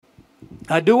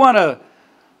I do want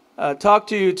to talk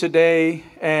to you today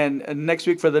and next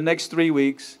week for the next 3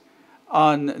 weeks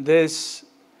on this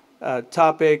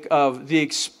topic of the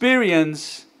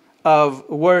experience of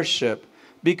worship,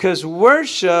 because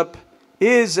worship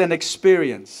is an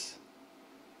experience.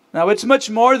 Now, it's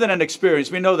much more than an experience.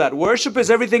 We know that. Worship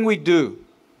is everything we do.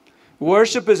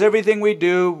 Worship is everything we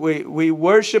do. We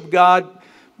worship God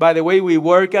by the way we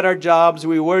work at our jobs.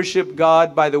 We worship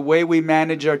God by the way we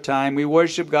manage our time. We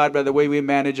worship God by the way we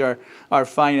manage our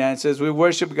finances. We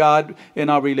worship God in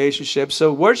our relationships.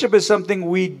 So worship is something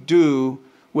we do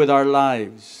with our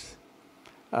lives.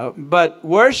 But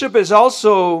worship is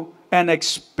also an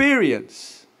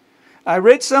experience. I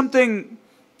read something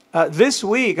this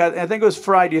week. I think it was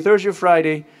Thursday or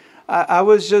Friday. I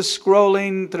was just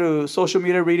scrolling through social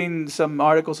media, reading some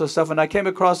articles and stuff, and I came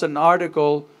across an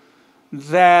article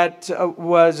that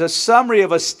was a summary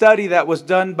of a study that was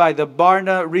done by the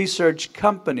Barna Research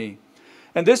Company.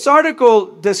 And this article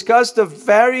discussed the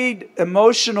varied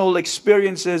emotional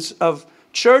experiences of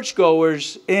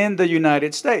churchgoers in the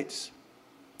United States.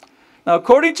 Now,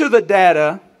 according to the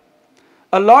data,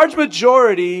 a large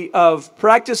majority of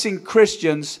practicing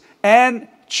Christians and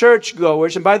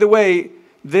churchgoers, and by the way,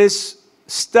 this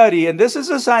study, and this is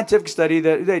a scientific study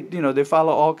that they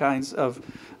follow all kinds of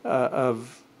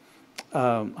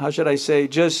how should I say,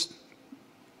 just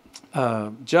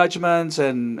judgments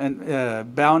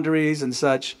and boundaries and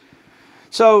such.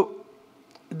 So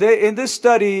in this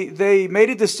study, they made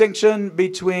a distinction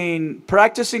between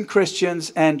practicing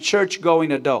Christians and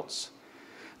church-going adults.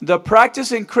 The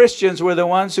practicing Christians were the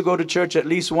ones who go to church at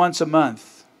least once a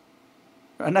month.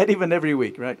 Not even every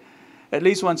week, right? At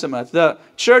least once a month. The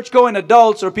church-going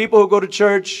adults are people who go to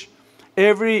church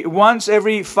once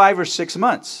every 5 or 6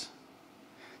 months.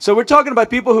 So we're talking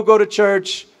about people who go to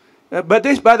church, but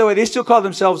by the way, they still call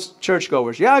themselves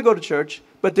churchgoers. Yeah, I go to church,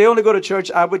 but they only go to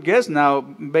church, I would guess now,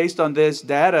 based on this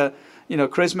data,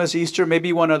 Christmas, Easter,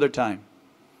 maybe one other time.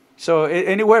 So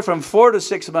anywhere from 4 to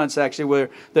 6 months, actually, where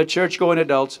the church-going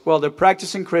adults, well, the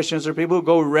practicing Christians are people who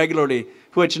go regularly,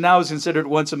 which now is considered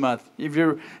once a month. If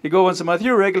you go once a month,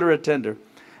 you're a regular attender.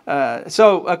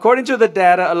 So according to the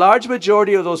data, a large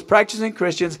majority of those practicing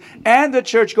Christians and the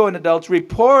church-going adults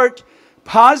report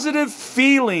positive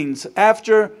feelings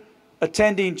after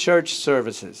attending church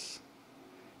services.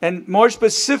 And more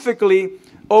specifically,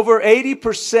 over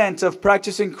 80% of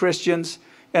practicing Christians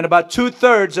and about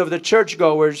 2/3 of the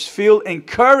churchgoers feel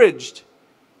encouraged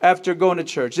after going to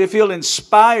church. They feel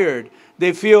inspired.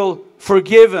 They feel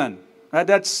forgiven. Right?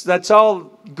 That's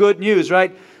all good news,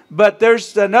 right? But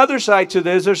there's another side to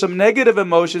this. There's some negative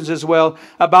emotions as well.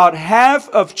 About half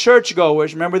of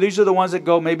churchgoers, remember these are the ones that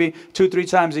go maybe 2-3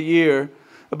 times a year.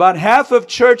 About half of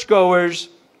churchgoers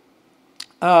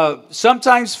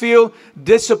sometimes feel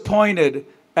disappointed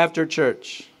after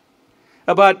church.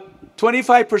 About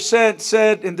 25%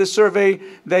 said in this survey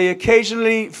they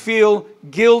occasionally feel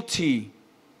guilty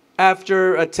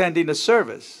after attending a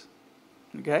service.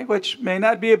 Okay, which may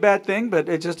not be a bad thing, but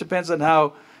it just depends on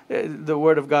how the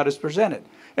Word of God is presented.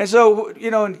 And so,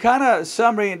 in kind of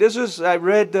summary, and I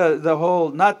read the whole,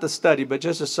 not the study, but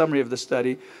just a summary of the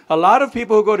study. A lot of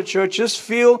people who go to church just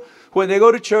feel, when they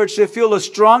go to church, they feel a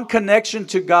strong connection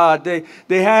to God.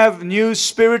 They have new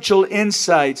spiritual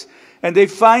insights, and they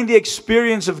find the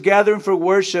experience of gathering for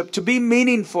worship to be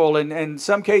meaningful, and in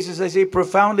some cases, they say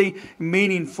profoundly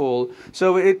meaningful.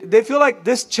 So they feel like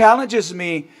this challenges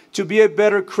me to be a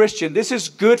better Christian. This is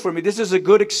good for me. This is a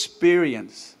good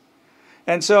experience.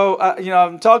 And so,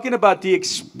 I'm talking about the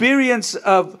experience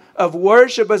of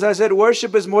worship. As I said,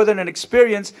 worship is more than an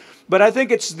experience. But I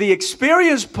think it's the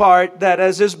experience part that,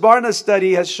 as this Barna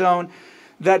study has shown,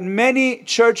 that many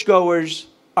churchgoers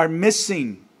are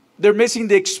missing. They're missing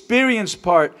the experience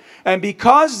part. And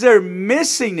because they're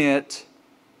missing it,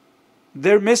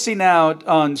 they're missing out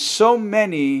on so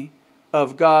many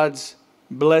of God's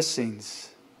blessings.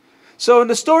 So in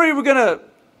the story we're going to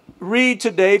read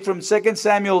today from 2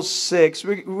 Samuel 6.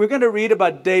 We're going to read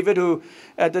about David, who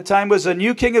at the time was a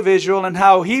new king of Israel, and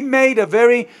how he made a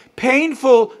very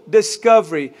painful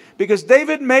discovery. Because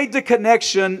David made the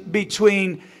connection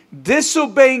between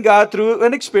disobeying God through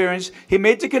an experience. He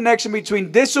made the connection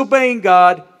between disobeying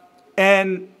God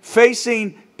and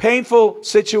facing painful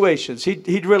situations.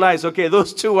 He'd realized, okay,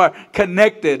 those two are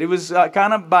connected. It was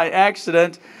kind of by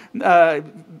accident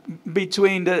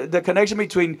between the connection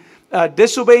between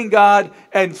disobeying God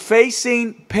and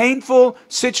facing painful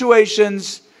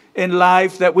situations in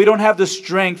life that we don't have the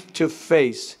strength to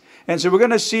face. And so we're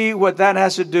going to see what that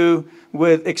has to do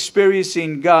with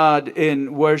experiencing God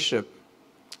in worship.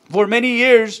 For many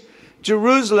years,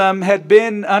 Jerusalem had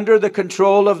been under the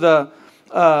control of the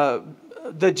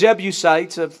the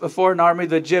Jebusites, a foreign army,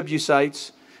 the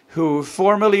Jebusites, who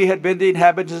formerly had been the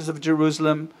inhabitants of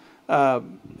Jerusalem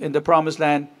in the Promised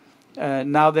Land.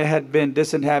 Now they had been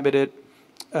disinhabited,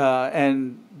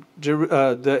 and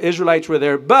the Israelites were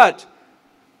there. But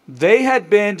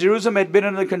Jerusalem had been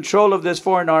under the control of this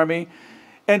foreign army.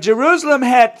 And Jerusalem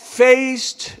had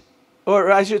faced,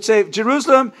 or I should say,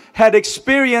 Jerusalem had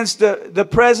experienced the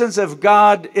presence of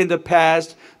God in the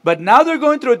past. But now they're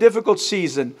going through a difficult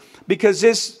season because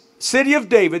this city of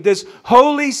David, this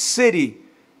holy city,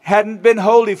 hadn't been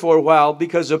holy for a while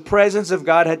because the presence of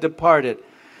God had departed.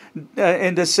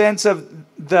 In the sense of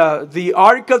the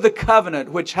Ark of the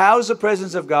Covenant, which housed the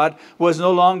presence of God, was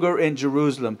no longer in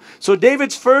Jerusalem. So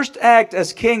David's first act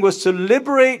as king was to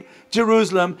liberate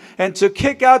Jerusalem and to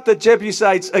kick out the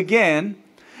Jebusites again.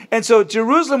 And so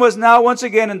Jerusalem was now once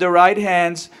again in the right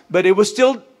hands, but it was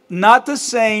still not the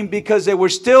same because they were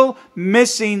still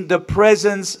missing the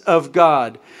presence of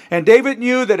God. And David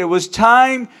knew that it was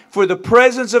time for the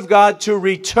presence of God to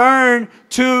return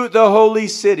to the holy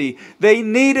city. They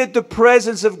needed the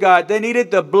presence of God. They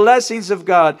needed the blessings of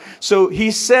God. So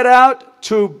he set out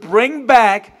to bring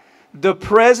back the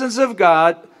presence of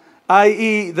God,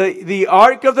 i.e. the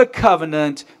Ark of the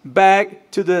Covenant,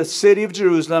 back to the city of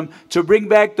Jerusalem, to bring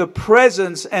back the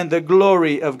presence and the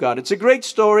glory of God. It's a great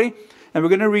story. And we're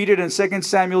going to read it in 2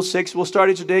 Samuel 6. We'll start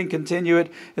it today and continue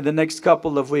it in the next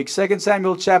couple of weeks. 2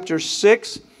 Samuel chapter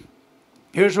 6.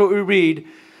 Here's what we read,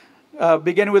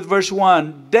 beginning with verse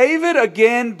 1. David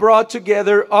again brought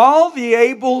together all the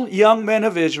able young men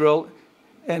of Israel.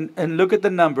 And look at the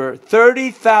number,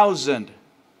 30,000.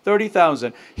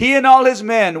 30,000. He and all his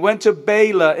men went to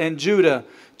Bela in Judah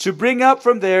to bring up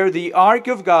from there the ark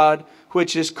of God,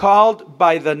 which is called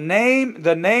by the name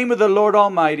of the Lord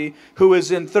Almighty, who is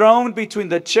enthroned between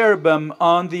the cherubim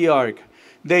on the ark.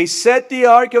 They set the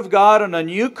ark of God on a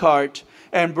new cart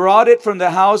and brought it from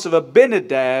the house of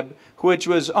Abinadab, which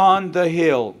was on the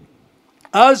hill.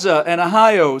 Uzzah and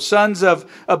Ahio, sons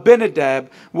of Abinadab,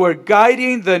 were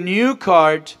guiding the new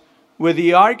cart with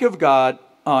the ark of God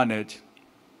on it.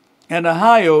 And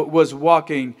Ahio was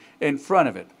walking in front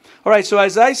of it. All right, so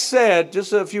as I said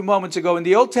just a few moments ago, in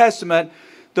the Old Testament,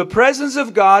 the presence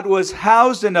of God was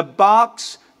housed in a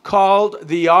box called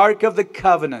the Ark of the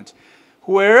Covenant.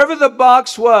 Wherever the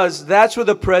box was, that's where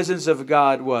the presence of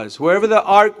God was. Wherever the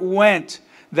ark went,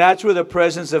 that's where the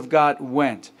presence of God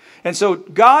went. And so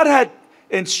God had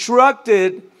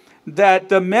instructed that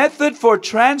the method for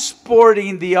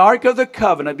transporting the Ark of the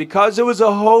Covenant, because it was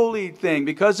a holy thing,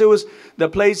 because it was the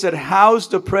place that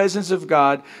housed the presence of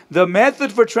God, the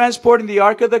method for transporting the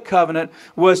Ark of the Covenant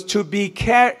was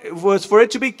for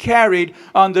it to be carried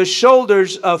on the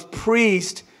shoulders of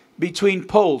priests between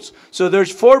poles. So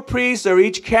there's 4 priests, they're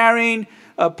each carrying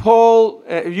a pole,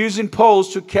 using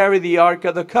poles to carry the Ark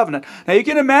of the Covenant. Now you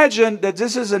can imagine that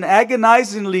this is an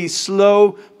agonizingly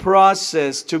slow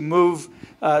process to move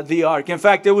the ark. In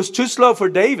fact, it was too slow for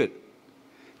David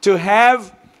to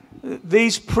have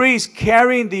these priests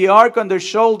carrying the ark on their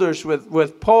shoulders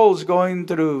with poles going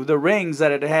through the rings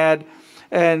that it had.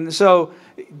 And so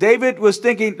David was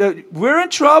thinking, we're in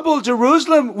trouble,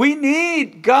 Jerusalem. We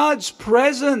need God's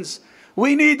presence.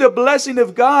 We need the blessing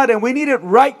of God, and we need it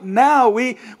right now.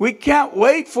 We can't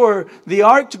wait for the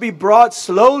ark to be brought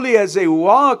slowly as they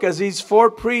walk, as these 4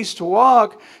 priests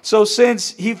walk. So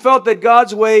since he felt that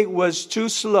God's way was too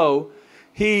slow,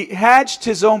 he hatched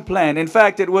his own plan. In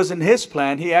fact, it wasn't his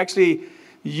plan. He actually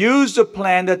used a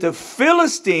plan that the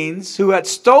Philistines, who had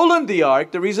stolen the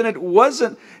ark, the reason it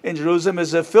wasn't in Jerusalem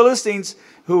is the Philistines,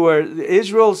 who were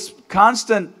Israel's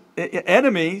constant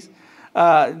enemies,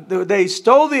 they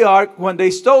stole the ark. When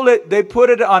they stole it, they put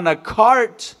it on a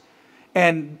cart,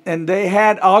 and they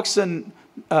had oxen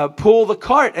pull the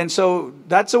cart. And so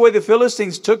that's the way the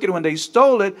Philistines took it when they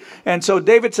stole it. And so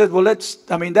David said, well,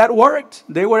 that worked.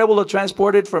 They were able to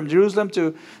transport it from Jerusalem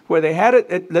to where they had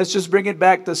it. Let's just bring it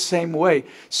back the same way.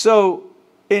 So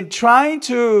in trying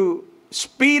to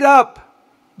speed up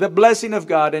the blessing of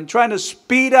God and trying to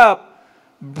speed up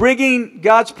bringing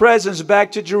God's presence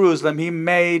back to Jerusalem, he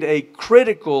made a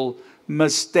critical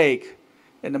mistake.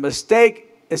 And the mistake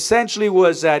essentially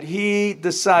was that he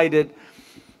decided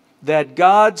that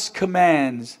God's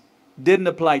commands didn't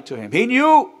apply to him. He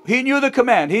knew the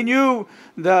command. He knew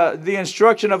the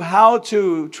instruction of how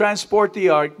to transport the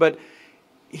ark, but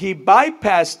he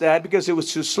bypassed that because it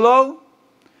was too slow.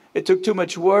 It took too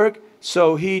much work,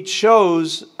 so he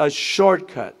chose a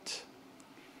shortcut.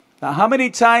 Now, how many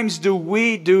times do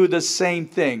we do the same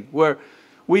thing where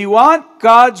we want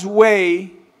God's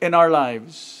way in our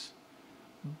lives,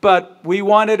 but we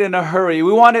want it in a hurry.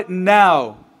 We want it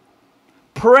now.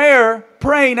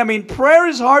 prayer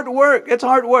is hard work. It's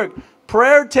hard work.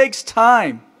 Prayer takes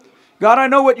time. God, I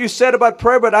know what you said about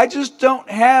prayer, but I just don't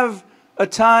have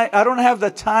I don't have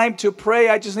the time to pray.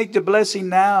 I just need the blessing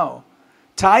now.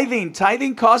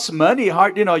 Tithing costs money,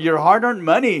 your hard-earned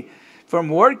money from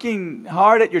working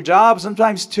hard at your job,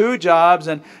 sometimes 2 jobs.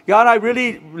 And God, I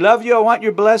really love you. I want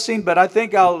your blessing, but I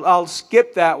think I'll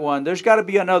skip that one. There's got to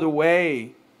be another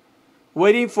way.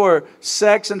 Waiting for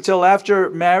sex until after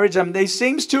marriage, it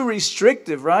seems too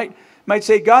restrictive, right? Might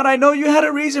say, God, I know you had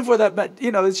a reason for that, but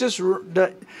it's just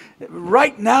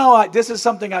right now. This is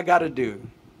something I got to do.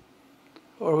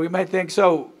 Or we might think,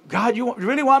 so God, you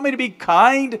really want me to be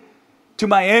kind to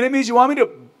my enemies? You want me to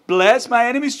bless my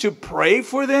enemies, to pray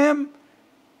for them?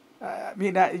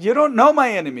 You don't know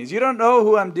my enemies. You don't know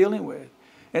who I'm dealing with.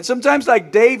 And sometimes,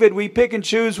 like David, we pick and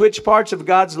choose which parts of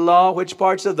God's law, which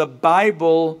parts of the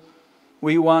Bible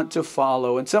we want to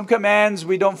follow. And some commands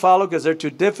we don't follow because they're too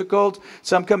difficult.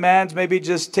 Some commands maybe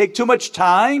just take too much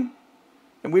time.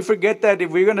 And we forget that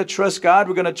if we're going to trust God,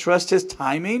 we're going to trust His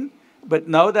timing. But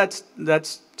no, that's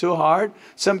too hard.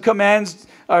 Some commands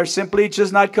are simply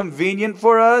just not convenient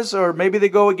for us, or maybe they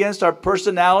go against our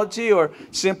personality or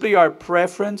simply our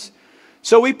preference.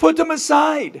 So we put them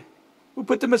aside. We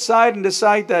put them aside and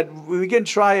decide that we can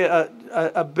try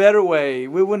a better way.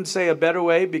 We wouldn't say a better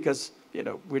way because,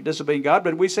 we're disobeying God,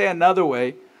 but we say another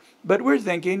way. But we're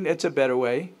thinking it's a better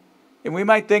way. And we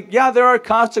might think, yeah, there are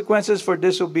consequences for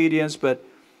disobedience, but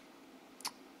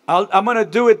I'm going to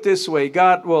do it this way.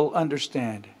 God will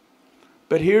understand.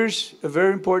 But here's a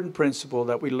very important principle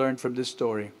that we learned from this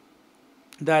story.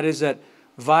 That is that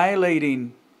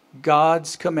violating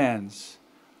God's commands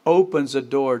opens a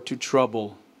door to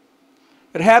trouble.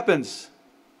 It happens.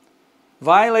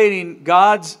 Violating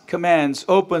God's commands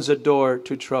opens a door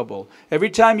to trouble. Every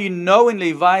time you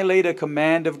knowingly violate a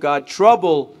command of God,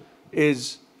 trouble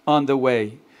is on the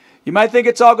way. You might think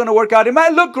it's all going to work out. It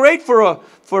might look great for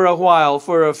a while,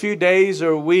 for a few days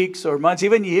or weeks or months,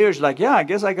 even years. Like, yeah, I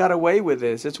guess I got away with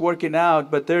this. It's working out.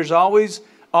 But there's always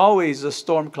a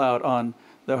storm cloud on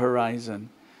the horizon.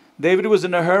 David was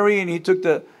in a hurry and he took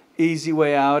the easy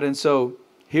way out. And so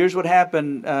here's what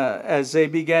happened as they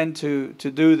began to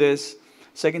do this.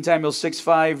 2 Samuel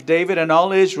 6:5, David and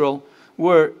all Israel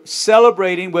were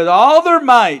celebrating with all their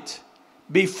might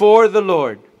before the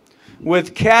Lord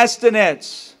with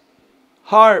castanets,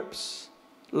 harps,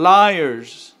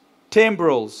 lyres,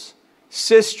 timbrels,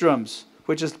 sistrums,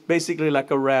 which is basically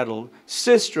like a rattle,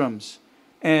 sistrums,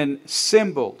 and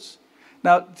cymbals.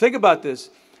 Now, think about this.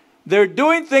 They're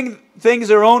doing things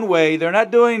their own way. They're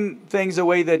not doing things the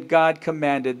way that God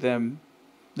commanded them.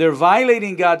 They're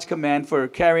violating God's command for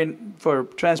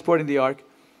transporting the ark.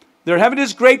 They're having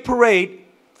this great parade.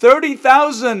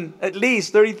 At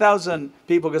least 30,000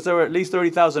 people, because there were at least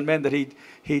 30,000 men that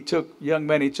young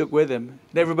men he took with him,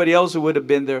 and everybody else who would have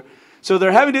been there. So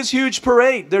they're having this huge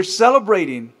parade. They're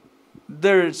celebrating.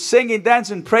 They're singing,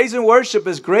 dancing, praise and worship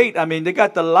is great. They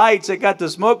got the lights, they got the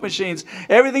smoke machines.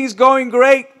 Everything's going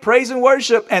great. Praise and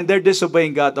worship, and they're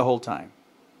disobeying God the whole time.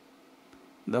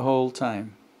 The whole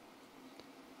time.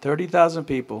 30,000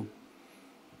 people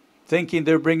thinking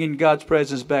they're bringing God's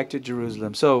presence back to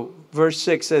Jerusalem. So verse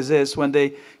 6 says this, when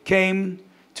they came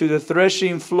to the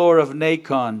threshing floor of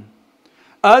Nacon,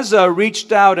 Uzzah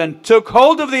reached out and took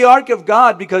hold of the ark of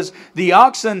God because the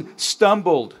oxen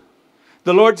stumbled.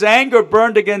 The Lord's anger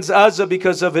burned against Uzzah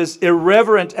because of his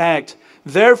irreverent act.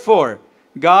 Therefore,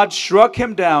 God struck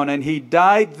him down and he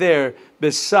died there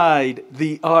beside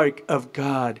the ark of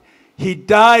God. He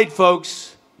died,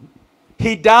 folks.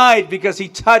 He died because he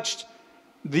touched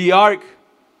the ark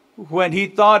when he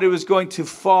thought it was going to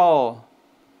fall.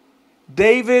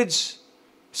 David's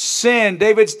sin,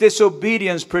 David's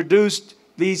disobedience produced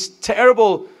these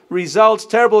terrible results,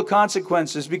 terrible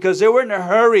consequences, because they were in a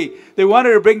hurry. They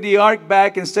wanted to bring the ark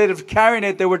back. Instead of carrying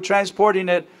it, they were transporting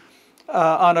it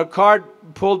on a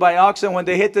cart pulled by oxen. When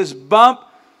they hit this bump,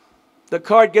 the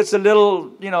cart gets a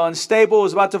little, unstable, it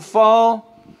was about to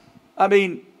fall.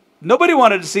 Nobody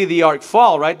wanted to see the ark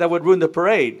fall, right? That would ruin the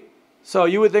parade. So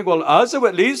you would think, well, Uzzah,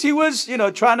 at least he was,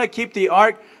 trying to keep the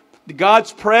ark,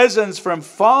 God's presence from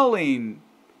falling.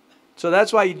 So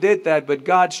that's why he did that, but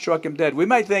God struck him dead. We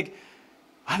might think,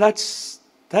 that's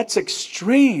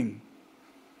extreme.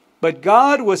 But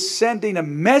God was sending a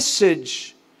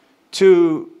message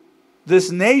to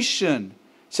this nation,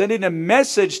 sending a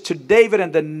message to David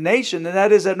and the nation, and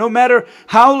that is that no matter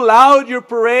how loud your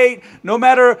parade, no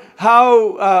matter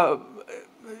how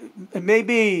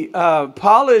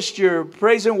polished your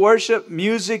praise and worship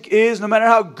music is, no matter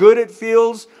how good it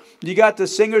feels, you got the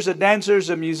singers, the dancers,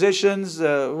 the musicians,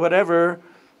 whatever,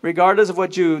 regardless of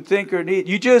what you think or need.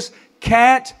 You just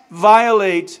can't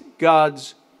violate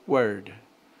God's word.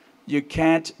 You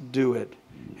can't do it.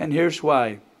 And here's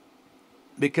why.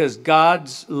 Because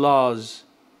God's laws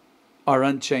are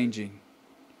unchanging.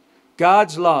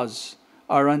 God's laws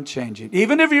are unchanging.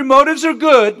 Even if your motives are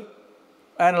good,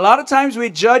 and a lot of times we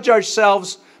judge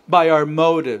ourselves by our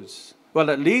motives. Well,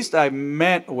 at least I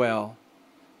meant well.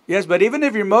 Yes, but even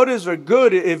if your motives are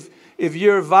good, if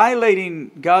you're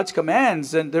violating God's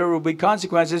commands, then there will be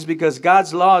consequences because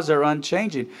God's laws are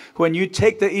unchanging. When you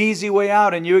take the easy way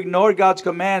out and you ignore God's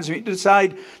commands, when you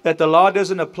decide that the law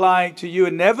doesn't apply to you,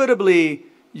 inevitably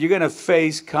you're going to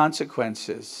face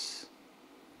consequences.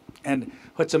 And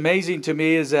what's amazing to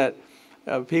me is that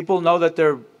people know that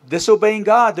they're disobeying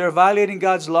God. They're violating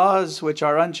God's laws, which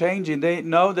are unchanging. They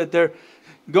know that they're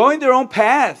going their own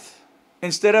path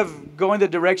instead of going the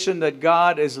direction that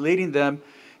God is leading them.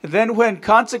 And then when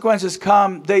consequences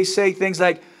come, they say things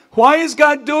like, why is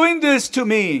God doing this to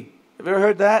me? Have you ever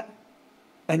heard that?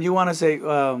 And you want to say,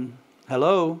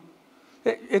 hello?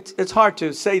 It's hard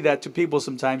to say that to people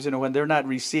sometimes, when they're not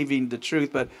receiving the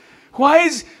truth. But why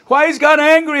is God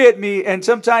angry at me? And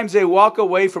sometimes they walk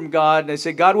away from God and they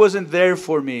say, God wasn't there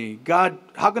for me. God,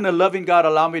 how can a loving God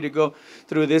allow me to go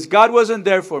through this? God wasn't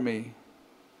there for me.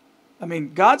 I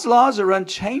mean, God's laws are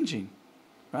unchanging,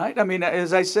 right? I mean,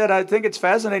 as I said, I think it's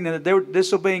fascinating that they're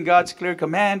disobeying God's clear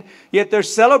command, yet they're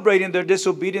celebrating their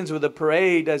disobedience with a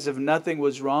parade as if nothing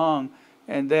was wrong.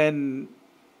 And then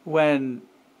when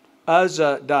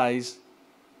Uzzah dies,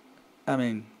 I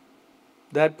mean,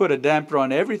 that put a damper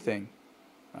on everything,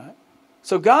 right?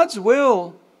 So God's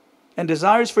will and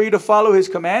desires for you to follow His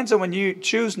commands, and when you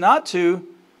choose not to,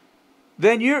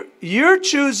 then you're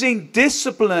choosing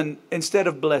discipline instead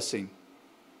of blessing.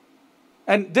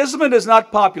 And discipline is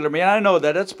not popular. I mean, I know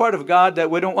that. That's part of God that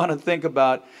we don't want to think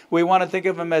about. We want to think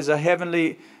of Him as a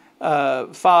heavenly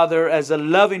Father, as a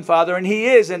loving Father, and He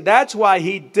is. And that's why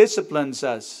He disciplines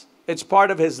us. It's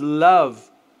part of His love.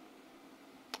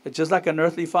 It's just like an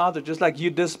earthly father, just like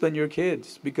you discipline your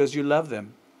kids because you love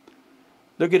them.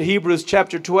 Look at Hebrews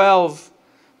chapter 12,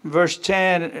 verse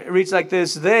 10. It reads like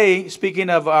this. They, speaking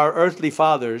of our earthly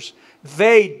fathers,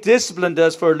 they disciplined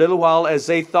us for a little while as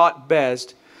they thought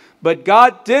best. But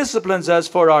God disciplines us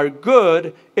for our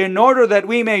good in order that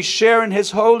we may share in His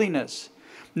holiness.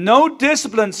 No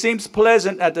discipline seems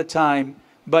pleasant at the time,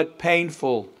 but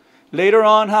painful. Later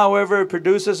on, however, it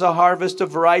produces a harvest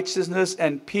of righteousness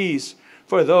and peace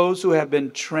for those who have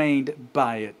been trained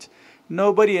by it.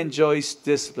 Nobody enjoys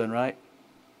discipline, right?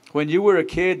 When you were a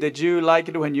kid, did you like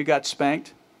it when you got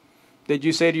spanked? Did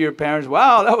you say to your parents,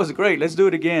 wow, that was great, let's do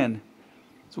it again?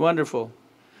 It's wonderful.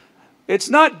 It's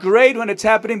not great when it's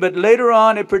happening, but later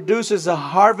on it produces a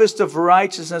harvest of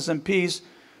righteousness and peace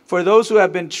for those who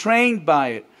have been trained by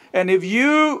it. And if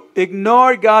you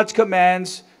ignore God's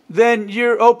commands, then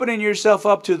you're opening yourself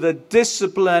up to the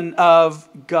discipline of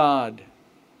God.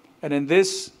 And in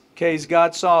this case,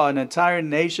 God saw an entire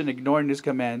nation ignoring His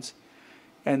commands.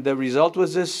 And the result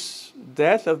was this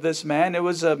death of this man. It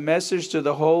was a message to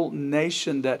the whole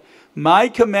nation that my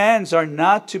commands are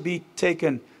not to be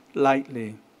taken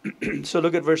lightly. So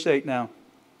look at verse 8 now.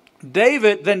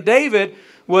 Then David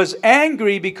was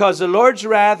angry because the Lord's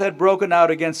wrath had broken out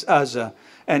against Uzzah.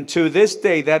 And to this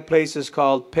day, that place is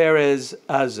called Perez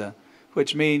Uzzah,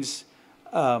 which means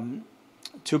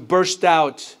to burst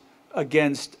out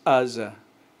against Uzzah.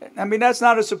 I mean, that's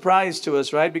not a surprise to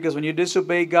us, right? Because when you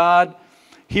disobey God,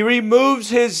 He removes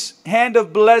His hand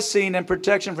of blessing and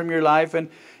protection from your life. And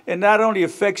it not only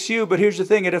affects you, but here's the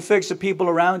thing, it affects the people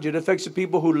around you. It affects the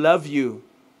people who love you,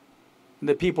 and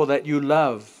the people that you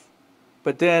love.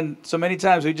 But then, so many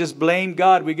times we just blame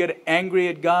God. We get angry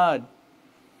at God.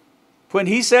 When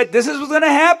He said, this is what's going to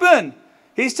happen.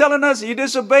 He's telling us, you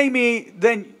disobey me,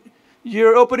 then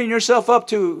you're opening yourself up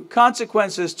to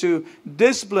consequences, to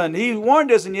discipline. He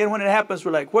warned us, and yet when it happens,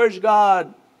 we're like, where's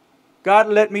God? God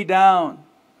let me down.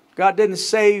 God didn't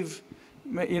save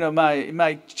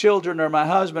my children or my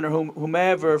husband or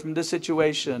whomever from this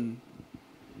situation.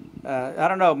 I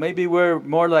don't know. Maybe we're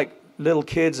more like little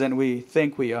kids than we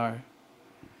think we are.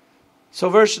 So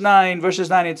verses 9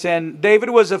 and 10, David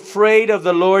was afraid of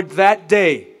the Lord that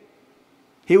day.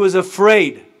 He was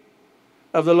afraid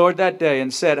of the Lord that day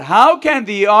and said, how can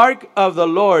the ark of the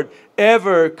Lord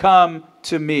ever come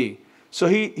to me? So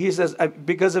he says,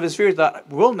 because of his fear, he thought,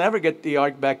 we'll never get the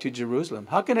ark back to Jerusalem.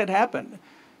 How can it happen?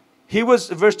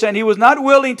 Verse 10, he was not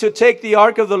willing to take the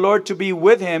ark of the Lord to be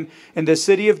with him in the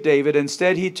city of David.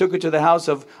 Instead, he took it to the house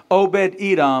of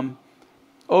Obed-Edom,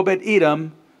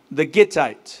 the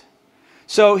Gittite.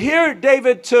 So here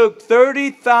David took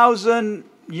 30,000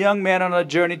 young men on a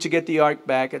journey to get the ark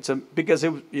back. Because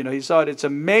he saw it's a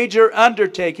major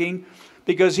undertaking,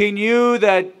 because he knew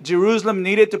that Jerusalem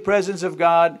needed the presence of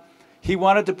God. He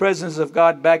wanted the presence of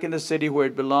God back in the city where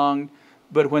it belonged.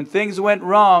 But when things went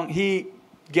wrong, he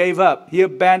gave up. He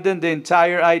abandoned the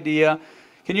entire idea.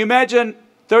 Can you imagine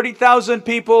 30,000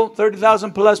 people,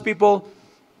 30,000 plus people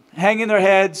hanging their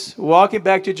heads, walking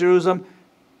back to Jerusalem,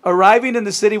 arriving in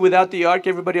the city without the ark?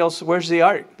 Everybody else, where's the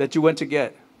ark that you went to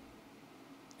get?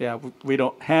 Yeah, we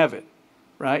don't have it,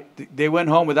 right? They went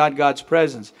home without God's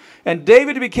presence. And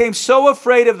David became so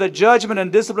afraid of the judgment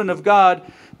and discipline of God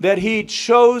that he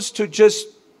chose to just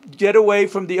get away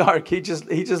from the ark. He just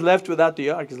left without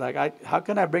the ark. He's like, how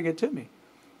can I bring it to me?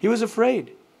 He was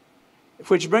afraid.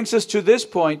 Which brings us to this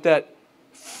point, that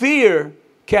fear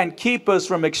can keep us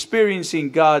from experiencing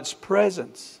God's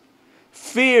presence.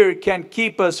 Fear can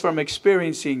keep us from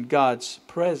experiencing God's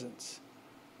presence.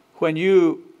 When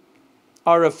you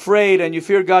are afraid and you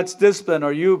fear God's discipline,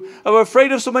 or you are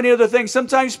afraid of so many other things,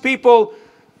 sometimes people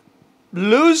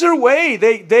lose their way.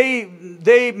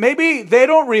 Maybe they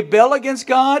don't rebel against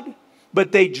God,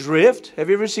 but they drift. Have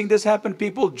you ever seen this happen?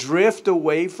 People drift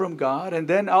away from God, and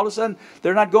then all of a sudden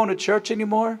they're not going to church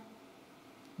anymore.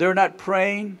 They're not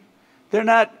praying. They're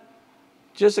not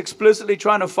just explicitly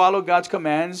trying to follow God's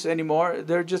commands anymore.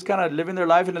 They're just kind of living their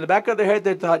life, and in the back of their head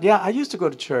they thought, yeah, I used to go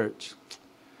to church,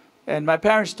 and my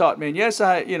parents taught me, and yes,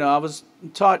 I was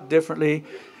taught differently.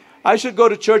 I should go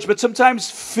to church, but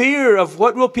sometimes fear of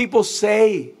what will people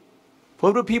say?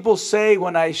 What will people say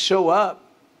when I show up?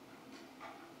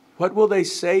 What will they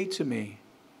say to me?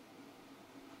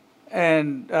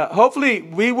 And hopefully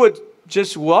we would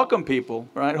just welcome people,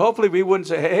 right? Hopefully we wouldn't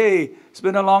say, hey, it's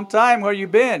been a long time, where you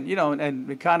been? And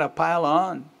we kind of pile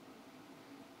on.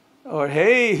 Or,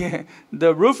 hey,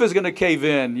 the roof is going to cave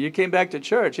in. You came back to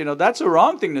church. That's the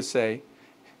wrong thing to say.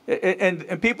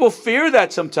 And people fear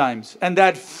that sometimes. And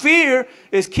that fear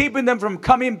is keeping them from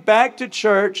coming back to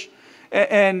church.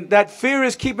 And that fear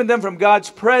is keeping them from God's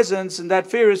presence. And that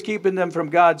fear is keeping them from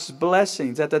God's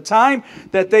blessings. At the time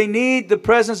that they need the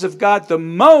presence of God the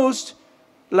most,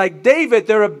 like David,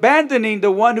 they're abandoning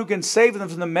the one who can save them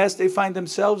from the mess they find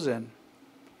themselves in.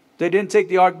 They didn't take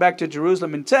the ark back to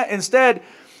Jerusalem. Instead,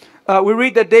 we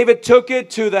read that David took it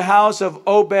to the house of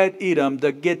Obed-Edom,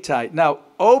 the Gittite. Now,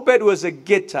 Obed was a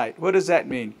Gittite. What does that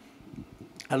mean?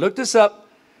 I looked this up.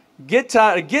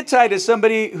 A Gittite is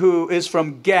somebody who is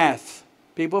from Gath.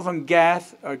 People from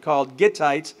Gath are called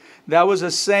Gittites. That was the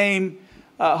same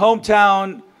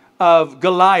hometown of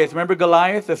Goliath. Remember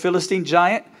Goliath, the Philistine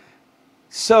giant?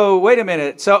 So, wait a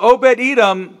minute. So,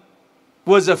 Obed-Edom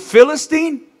was a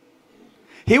Philistine?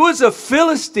 He was a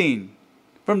Philistine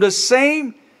from the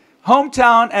same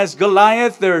hometown as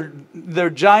Goliath, their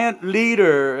giant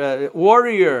leader,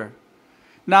 warrior.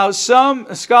 Now,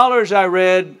 some scholars I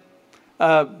read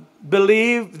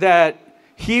believe that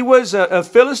he was a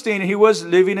Philistine. He was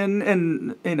living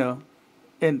in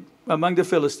among the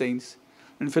Philistines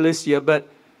in Philistia, but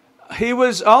he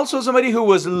was also somebody who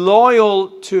was loyal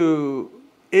to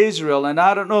Israel, and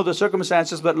I don't know the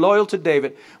circumstances, but loyal to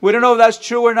David. We don't know if that's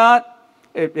true or not.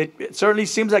 It certainly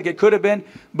seems like it could have been.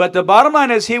 But the bottom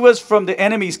line is he was from the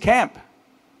enemy's camp.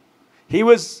 He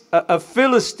was a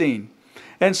Philistine.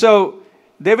 And so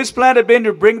David's plan had been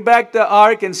to bring back the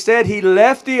ark. Instead, he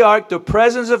left the ark, the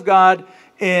presence of God,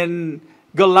 in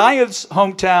Goliath's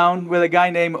hometown with a guy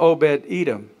named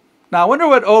Obed-Edom. Now, I wonder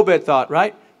what Obed thought,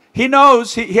 right? He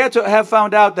knows he had to have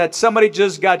found out that somebody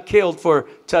just got killed for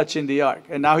touching the ark.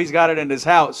 And now he's got it in his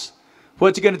house.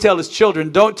 What's he going to tell his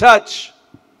children? Don't touch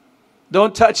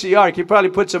the ark. He probably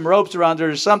put some ropes around it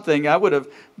or something. I would have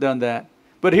done that.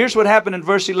 But here's what happened in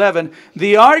verse 11.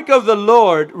 The ark of the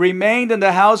Lord remained in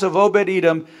the house of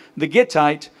Obed-Edom, the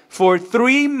Gittite, for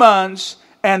 3 months,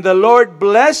 and the Lord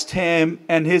blessed him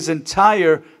and his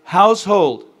entire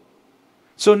household.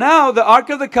 So now the Ark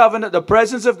of the Covenant, the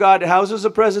presence of God, houses the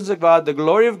presence of God, the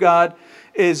glory of God,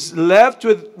 is left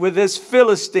with this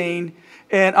Philistine.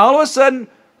 And all of a sudden,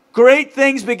 great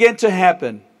things begin to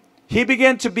happen. He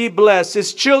began to be blessed.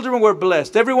 His children were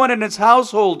blessed. Everyone in his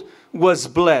household was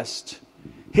blessed.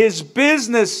 His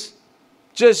business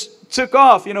just took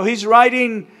off. He's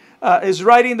riding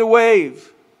the wave.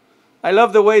 I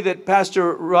love the way that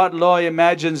Pastor Rod Loy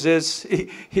imagines this.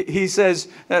 He says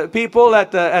people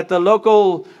at the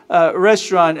local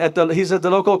restaurant, he's at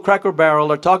the local Cracker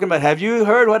Barrel, are talking about, have you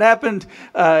heard what happened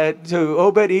to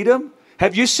Obed-Edom?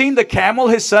 Have you seen the camel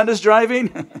his son is driving?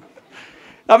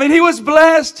 I mean, he was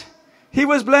blessed. He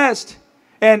was blessed.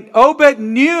 And Obed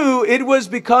knew it was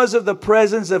because of the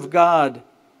presence of God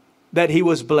that he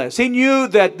was blessed. He knew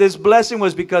that this blessing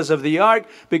was because of the ark,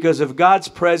 because of God's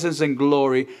presence and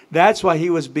glory. That's why he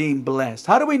was being blessed.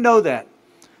 How do we know that?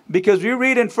 Because we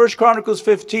read in 1 Chronicles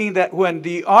 15 that when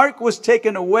the ark was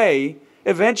taken away,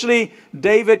 eventually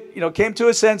David, came to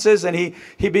his senses, and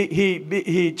they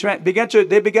began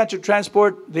to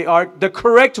transport the ark the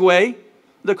correct way.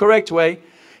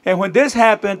 And when this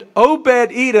happened,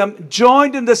 Obed-Edom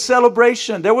joined in the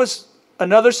celebration. There was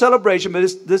another celebration, but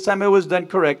this time it was done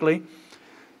correctly.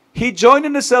 He joined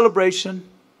in the celebration.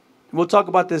 We'll talk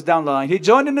about this down the line. He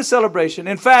joined in the celebration.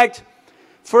 In fact,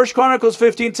 1 Chronicles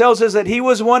 15 tells us that he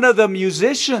was one of the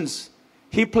musicians.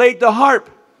 He played the harp,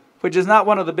 which is not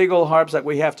one of the big old harps that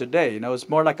we have today. It's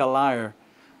more like a lyre.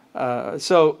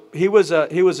 So he was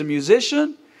a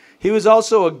musician. He was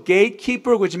also a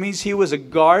gatekeeper, which means he was a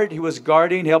guard. He was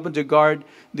guarding, helping to guard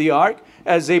the ark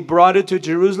as they brought it to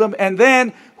Jerusalem. And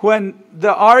then when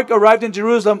the ark arrived in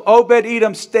Jerusalem,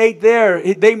 Obed-Edom stayed there.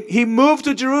 He moved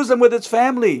to Jerusalem with his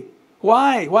family.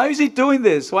 Why? Why is he doing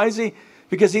this? Why is he?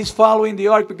 Because he's following the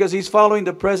ark, because he's following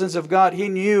the presence of God. He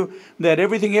knew that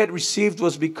everything he had received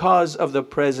was because of the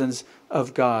presence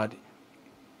of God.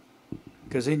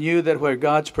 Because he knew that where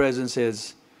God's presence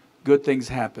is, good things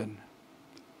happen.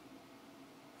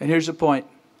 And here's the point.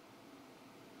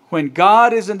 When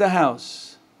God is in the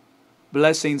house,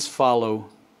 blessings follow.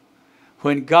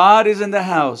 When God is in the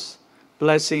house,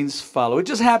 blessings follow. It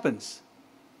just happens.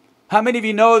 How many of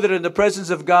you know that in the presence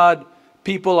of God,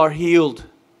 people are healed?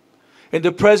 In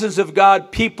the presence of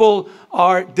God, people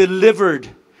are delivered.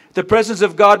 In the presence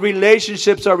of God,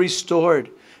 relationships are restored.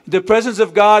 In the presence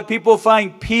of God, people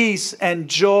find peace and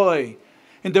joy.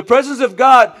 In the presence of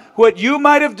God, what you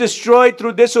might have destroyed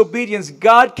through disobedience,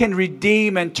 God can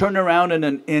redeem and turn around in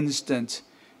an instant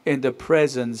in the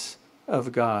presence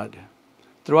of God.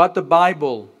 Throughout the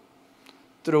Bible,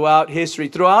 throughout history,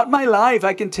 throughout my life,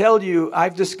 I can tell you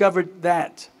I've discovered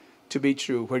that to be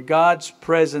true. Where God's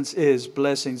presence is,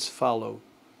 blessings follow.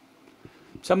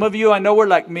 Some of you, I know, were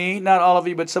like me. Not all of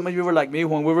you, but some of you were like me.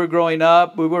 When we were growing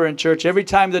up, we were in church. Every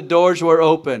time the doors were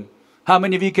open, how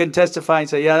many of you can testify and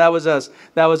say, yeah, that was us.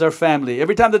 That was our family.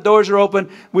 Every time the doors were open,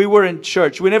 we were in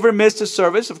church. We never missed a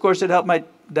service. Of course, it helped. My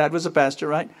dad was a pastor,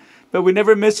 right? But we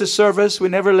never missed a service. We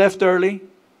never left early.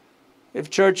 If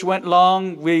church went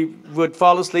long, we would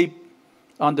fall asleep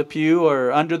on the pew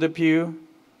or under the pew.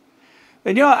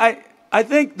 And I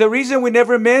think the reason we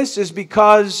never missed is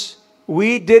because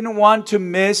we didn't want to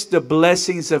miss the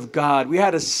blessings of God. We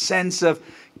had a sense of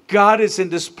God is in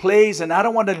this place, and I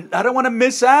don't want to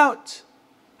miss out.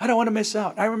 I don't want to miss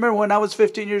out. I remember when I was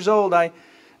 15 years old, I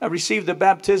received the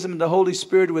baptism of the Holy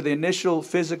Spirit with the initial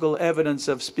physical evidence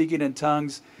of speaking in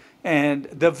tongues. And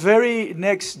the very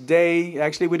next day,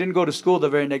 actually, we didn't go to school the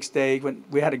very next day when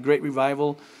we had a great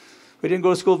revival. We didn't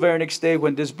go to school the very next day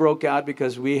when this broke out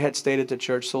because we had stayed at the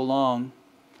church so long,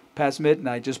 past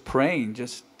midnight, just praying,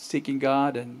 just seeking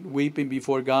God and weeping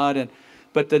before God.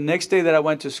 But the next day that I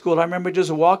went to school, I remember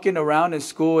just walking around in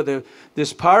school with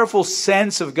this powerful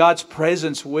sense of God's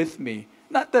presence with me.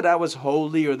 Not that I was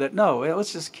holy or that, no, I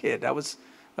was just a kid. I was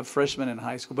a freshman in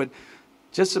high school. But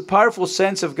just a powerful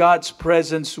sense of God's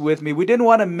presence with me. We didn't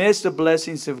want to miss the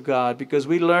blessings of God because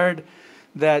we learned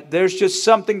that there's just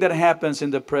something that happens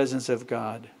in the presence of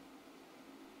God.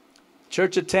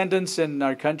 Church attendance in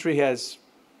our country has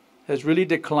really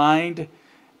declined.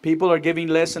 People are giving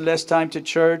less and less time to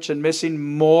church and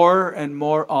missing more and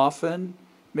more often.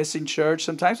 Missing church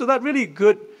sometimes without really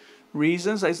good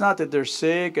reasons. It's not that they're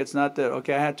sick. It's not that,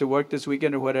 okay, I had to work this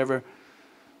weekend or whatever.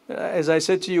 As I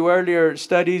said to you earlier,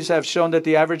 studies have shown that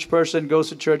the average person goes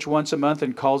to church once a month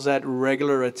and calls that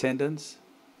regular attendance.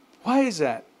 Why is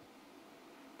that?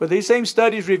 But these same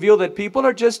studies reveal that people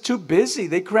are just too busy.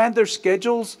 They cram their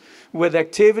schedules with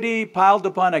activity piled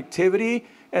upon activity,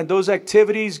 and those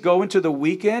activities go into the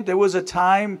weekend. There was a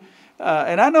time,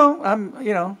 and I know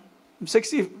I'm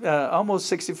 60, almost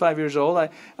 65 years old.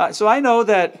 So I know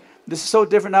that this is so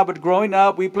different now. But growing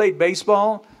up, we played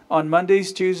baseball on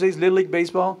Mondays, Tuesdays, Little League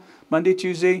baseball, Monday,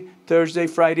 Tuesday, Thursday,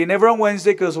 Friday, never on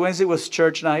Wednesday because Wednesday was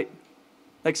church night,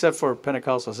 except for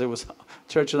Pentecostals. It was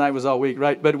church night was all week,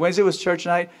 right? But Wednesday was church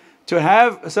night. To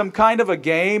have some kind of a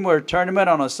game or tournament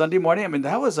on a Sunday morning, I mean,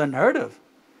 that was unheard of.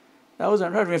 That was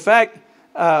unheard of. In fact,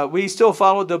 we still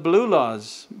followed the blue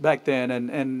laws back then.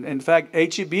 And in fact,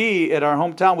 HEB at our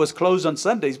hometown was closed on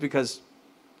Sundays because,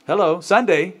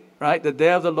 Sunday, right? The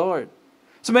day of the Lord.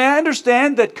 So may I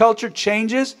understand that culture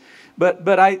changes,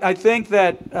 but I think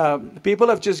that people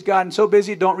have just gotten so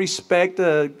busy, don't respect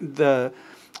the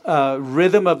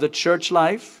rhythm of the church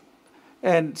life.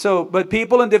 But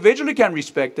people individually can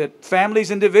respect it.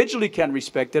 Families individually can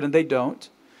respect it, and they don't.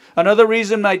 Another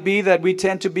reason might be that we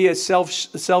tend to be a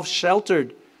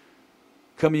self-sheltered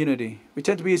community. We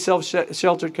tend to be a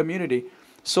self-sheltered community.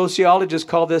 Sociologists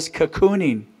call this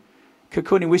cocooning.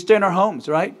 Cocooning. We stay in our homes,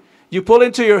 right? You pull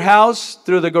into your house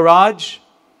through the garage.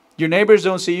 Your neighbors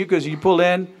don't see you because you pull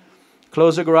in,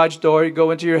 close the garage door, you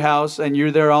go into your house, and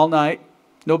you're there all night.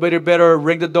 Nobody better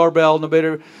ring the doorbell.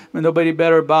 Nobody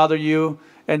better bother you.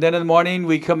 And then in the morning,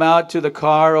 we come out to the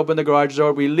car, open the garage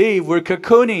door, we leave. We're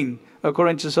cocooning,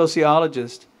 according to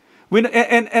sociologists.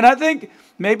 And I think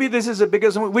maybe this is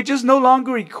because we just no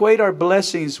longer equate our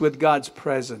blessings with God's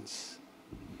presence.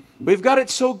 We've got it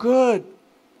so good.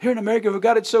 Here in America, we've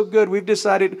got it so good. We've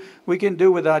decided we can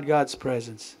do without God's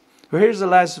presence. Well, here's the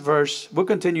last verse. We'll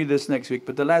continue this next week,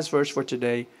 but the last verse for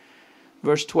today,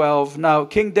 verse 12. Now,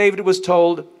 King David was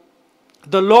told,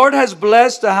 "The Lord has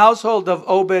blessed the household of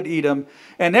Obed-Edom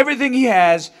and everything he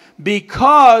has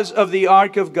because of the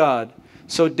ark of God."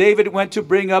 So David went to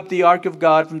bring up the ark of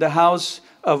God from the house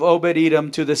of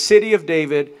Obed-Edom to the city of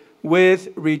David with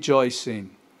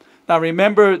rejoicing. Now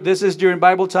remember, this is during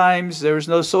Bible times. There's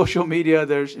no social media.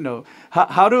 There's,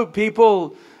 how do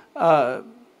people,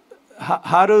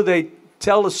 how do they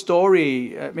tell a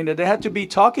story? I mean, they had to be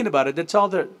talking about it. That's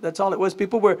all it was.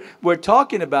 People were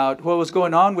talking about what was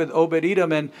going on with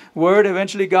Obed-Edom, and word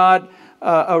eventually got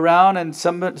around, and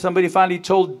somebody finally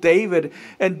told David.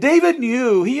 And David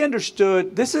knew, he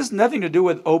understood, this has nothing to do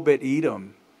with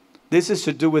Obed-Edom. This is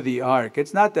to do with the ark.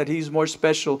 It's not that he's more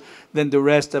special than the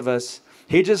rest of us.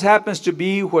 He just happens to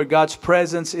be where God's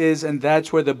presence is, and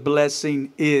that's where the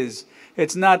blessing is.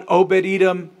 It's not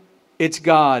Obed-Edom, it's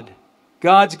God.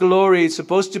 God's glory is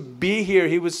supposed to be here.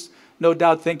 He was no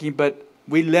doubt thinking, but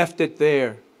we left it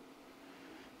there.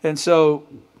 And so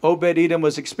Obed-Edom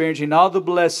was experiencing all the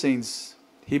blessings.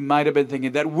 He might have been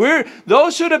thinking that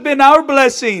those should have been our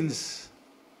blessings.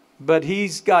 But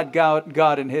he's got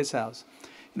God in his house.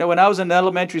 When I was in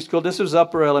elementary school, this was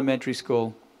upper elementary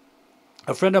school,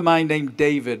 a friend of mine named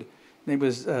David, his name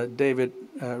was David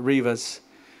Rivas.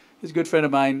 He's a good friend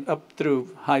of mine up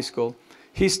through high school.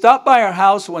 He stopped by our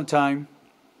house one time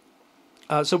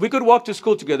so we could walk to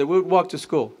school together. We would walk to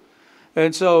school.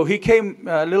 And so he came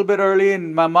a little bit early,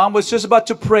 and my mom was just about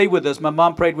to pray with us. My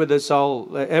mom prayed with us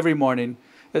every morning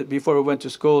before we went to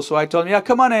school. So I told him, yeah,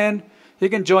 come on in. You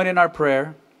can join in our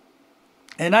prayer.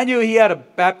 And I knew he had a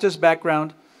Baptist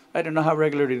background. I don't know how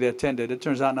regularly they attended. It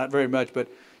turns out not very much, but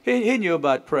he knew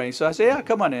about praying. So I said, yeah,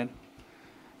 come on in.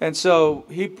 And so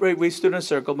he prayed. We stood in a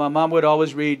circle. My mom would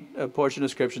always read a portion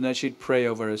of Scripture, and then she'd pray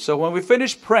over us. So when we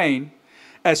finished praying,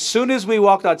 as soon as we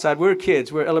walked outside, we were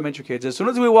kids, we were elementary kids. As soon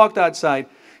as we walked outside,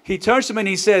 he turns to me and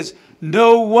he says,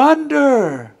 "No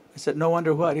wonder." I said, "No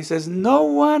wonder what?" He says, "No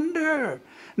wonder.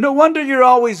 No wonder you're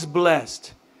always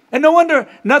blessed. And no wonder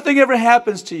nothing ever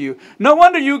happens to you. No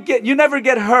wonder you never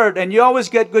get hurt and you always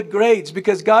get good grades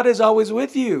because God is always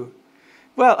with you."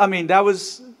 Well, I mean, that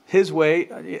was his way,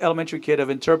 elementary kid, of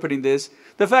interpreting this.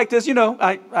 The fact is,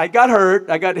 I got hurt.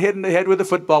 I got hit in the head with a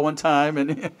football one time,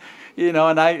 and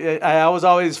and I was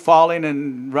always falling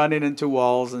and running into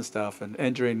walls and stuff and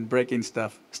injuring, breaking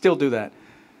stuff. Still do that.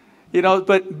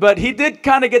 But he did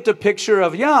kind of get the picture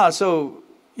of, so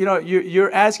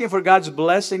you're asking for God's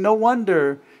blessing. No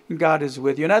wonder God is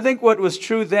with you. And I think what was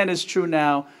true then is true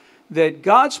now, that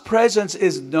God's presence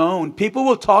is known. People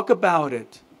will talk about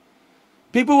it.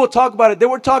 People will talk about it. They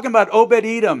were talking about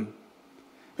Obed-Edom.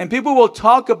 And people will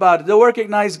talk about it. They'll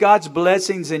recognize God's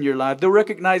blessings in your life. They'll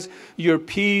recognize your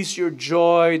peace, your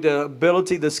joy, the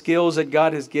ability, the skills that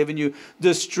God has given you,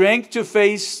 the strength to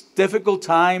face difficult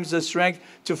times, the strength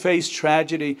to face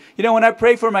tragedy. When I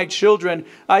pray for my children,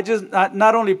 I just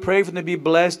not only pray for them to be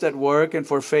blessed at work and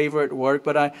for favor at work,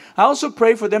 but I also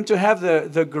pray for them to have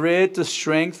the grit, the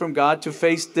strength from God to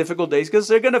face difficult days, because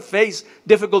they're going to face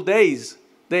difficult days.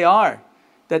 They are.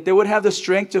 That they would have the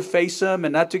strength to face them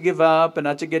and not to give up and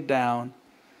not to get down.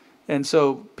 And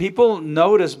so people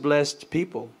notice blessed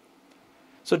people.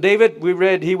 So David, we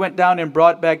read, he went down and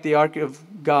brought back the ark of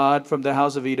God from the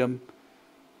house of Edom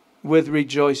with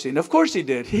rejoicing. Of course he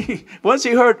did. Once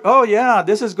he heard, oh yeah,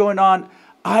 this is going on,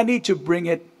 I need to bring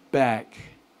it back.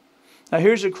 Now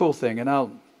here's a cool thing, and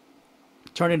I'll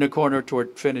turn in the corner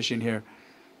toward finishing here.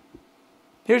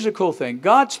 Here's a cool thing.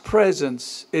 God's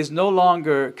presence is no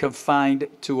longer confined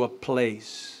to a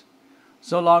place.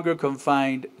 It's no longer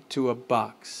confined to a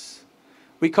box.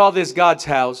 We call this God's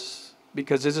house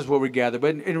because this is where we gather.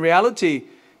 But in reality,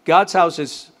 God's house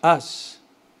is us.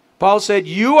 Paul said,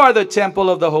 you are the temple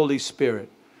of the Holy Spirit.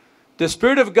 The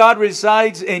Spirit of God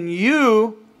resides in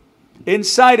you,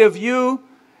 inside of you,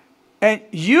 and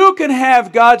you can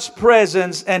have God's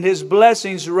presence and His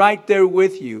blessings right there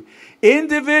with you.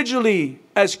 Individually,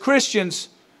 as Christians,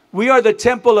 we are the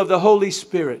temple of the Holy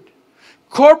Spirit.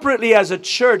 Corporately as a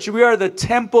church, we are the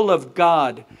temple of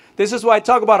God. This is why I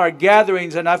talk about our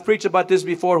gatherings, and I've preached about this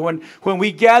before. When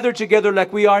we gather together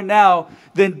like we are now,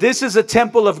 then this is a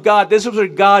temple of God. This is where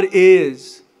God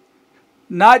is.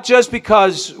 Not just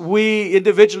because we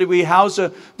individually house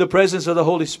the presence of the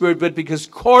Holy Spirit, but because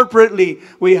corporately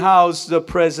we house the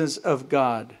presence of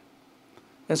God.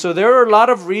 And so there are a lot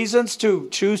of reasons to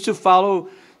choose to follow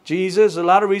Jesus, a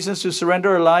lot of reasons to surrender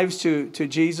our lives to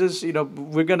Jesus. You know,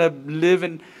 we're going to live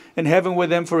in heaven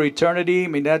with Him for eternity. I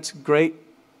mean, that's great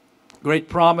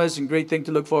promise and great thing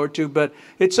to look forward to. But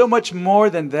it's so much more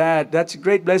than that. That's a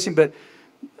great blessing. But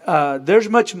there's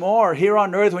much more here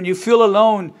on earth. When you feel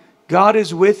alone, God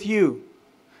is with you.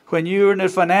 When you're in a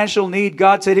financial need,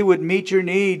 God said He would meet your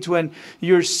needs. When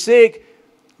you're sick,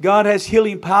 God has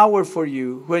healing power for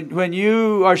you. When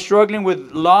you are struggling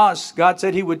with loss, God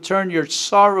said He would turn your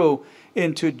sorrow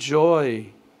into joy.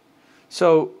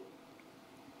 So,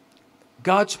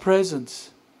 God's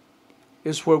presence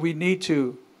is where we need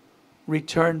to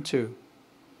return to.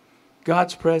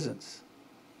 God's presence.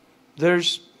 There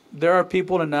are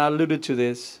people, and I alluded to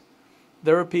this,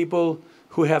 there are people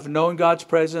who have known God's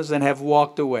presence and have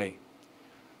walked away.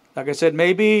 Like I said,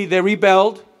 maybe they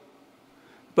rebelled,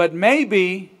 but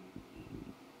maybe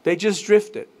they just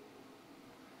drifted.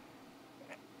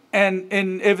 And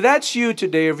if that's you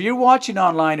today, if you're watching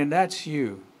online and that's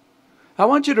you, I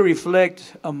want you to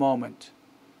reflect a moment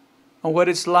on what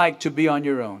it's like to be on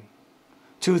your own.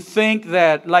 To think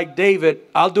that, like David,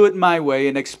 I'll do it my way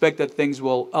and expect that things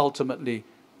will ultimately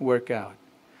work out.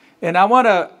 And I want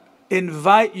to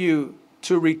invite you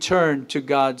to return to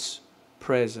God's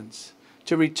presence.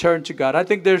 To return to God. I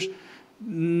think there's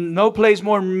no place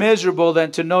more miserable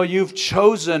than to know you've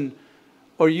chosen,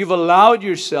 or you've allowed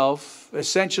yourself,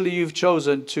 essentially you've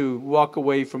chosen to walk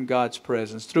away from God's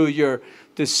presence. Through your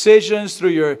decisions, through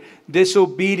your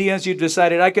disobedience, you've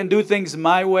decided, I can do things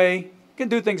my way. I can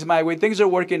do things my way. Things are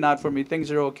working out for me. Things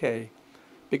are okay.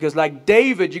 Because like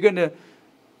David, you're going to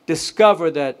discover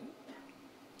that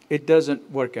it doesn't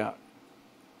work out.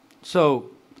 So,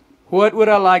 what would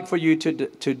I like for you to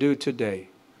do today?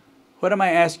 What am I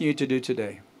asking you to do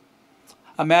today?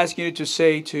 I'm asking you to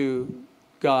say to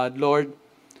God, Lord,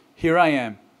 here I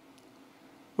am.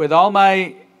 With all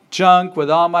my junk,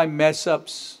 with all my mess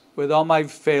ups, with all my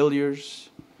failures,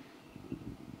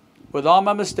 with all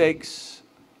my mistakes,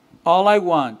 all I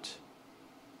want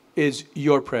is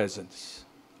your presence.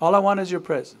 All I want is your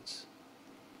presence.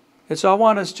 And so I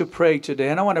want us to pray today,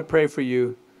 and I want to pray for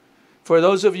you. For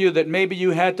those of you that maybe you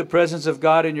had the presence of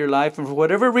God in your life, and for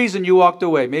whatever reason you walked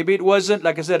away. Maybe it wasn't,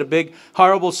 like I said, a big,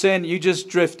 horrible sin. You just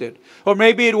drifted. Or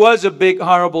maybe it was a big,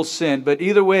 horrible sin. But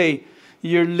either way,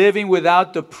 you're living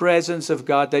without the presence of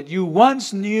God that you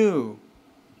once knew.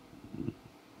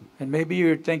 And maybe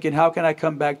you're thinking, how can I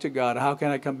come back to God? How can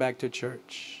I come back to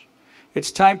church?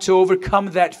 It's time to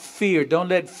overcome that fear. Don't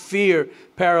let fear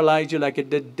paralyze you like it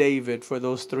did David for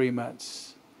those 3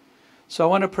 months. So I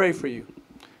want to pray for you.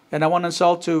 And I want us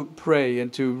all to pray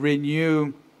and to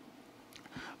renew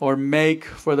or make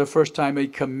for the first time a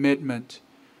commitment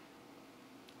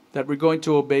that we're going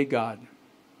to obey God.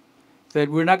 That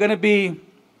we're not going to be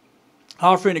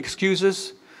offering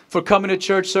excuses for coming to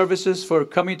church services, for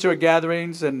coming to our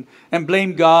gatherings and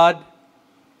blame God.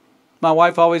 My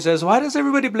wife always says, why does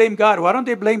everybody blame God? Why don't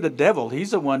they blame the devil?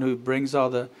 He's the one who brings all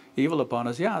the evil upon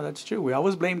us. Yeah, that's true. We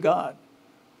always blame God.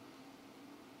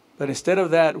 But instead of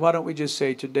that, why don't we just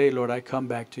say, today, Lord, I come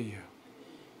back to you.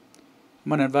 I'm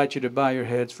going to invite you to bow your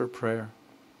heads for prayer.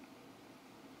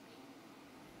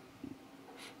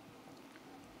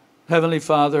 Heavenly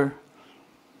Father,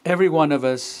 every one of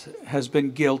us has been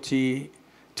guilty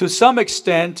to some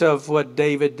extent of what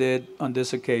David did on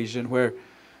this occasion, where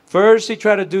first he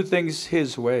tried to do things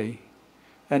his way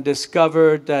and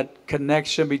discovered that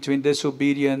connection between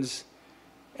disobedience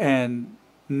and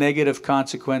negative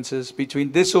consequences, between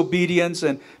disobedience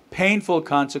and painful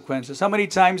consequences. How many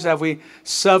times have we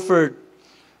suffered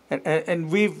and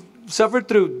we've suffered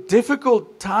through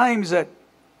difficult times that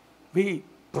we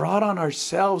brought on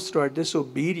ourselves through our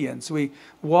disobedience. We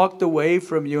walked away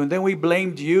from you and then we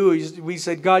blamed you. We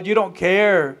said, God, you don't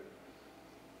care.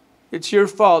 It's your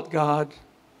fault, God.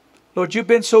 Lord, you've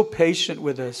been so patient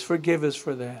with us. Forgive us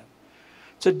for that.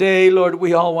 Today, Lord,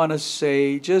 we all want to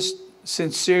say, just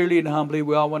sincerely and humbly,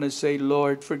 we all want to say,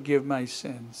 Lord, forgive my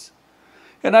sins.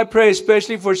 And I pray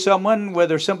especially for someone,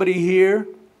 whether somebody here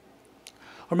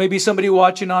or maybe somebody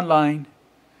watching online,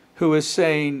 who is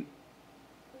saying,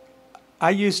 I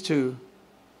used to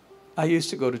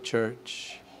go to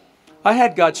church. I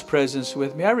had God's presence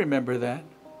with me. I remember that.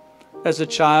 As a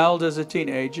child, as a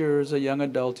teenager, as a young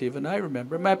adult even, I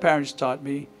remember my parents taught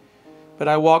me. But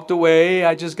I walked away.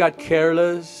 I just got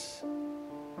careless.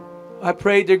 I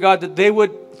prayed, dear God, that they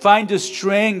would find the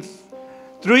strength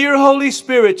through your Holy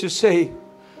Spirit to say,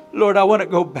 Lord, I want to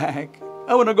go back.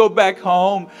 I want to go back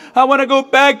home. I want to go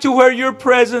back to where your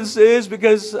presence is,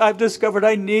 because I've discovered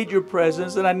I need your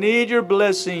presence and I need your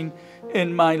blessing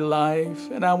in my life.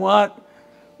 And I want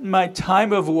my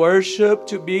time of worship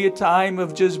to be a time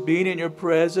of just being in your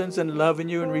presence and loving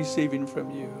you and receiving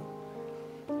from you.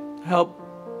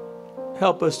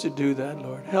 Help us to do that,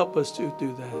 Lord. Help us to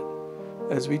do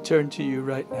that as we turn to you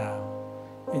right now.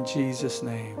 In Jesus'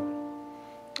 name,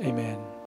 amen.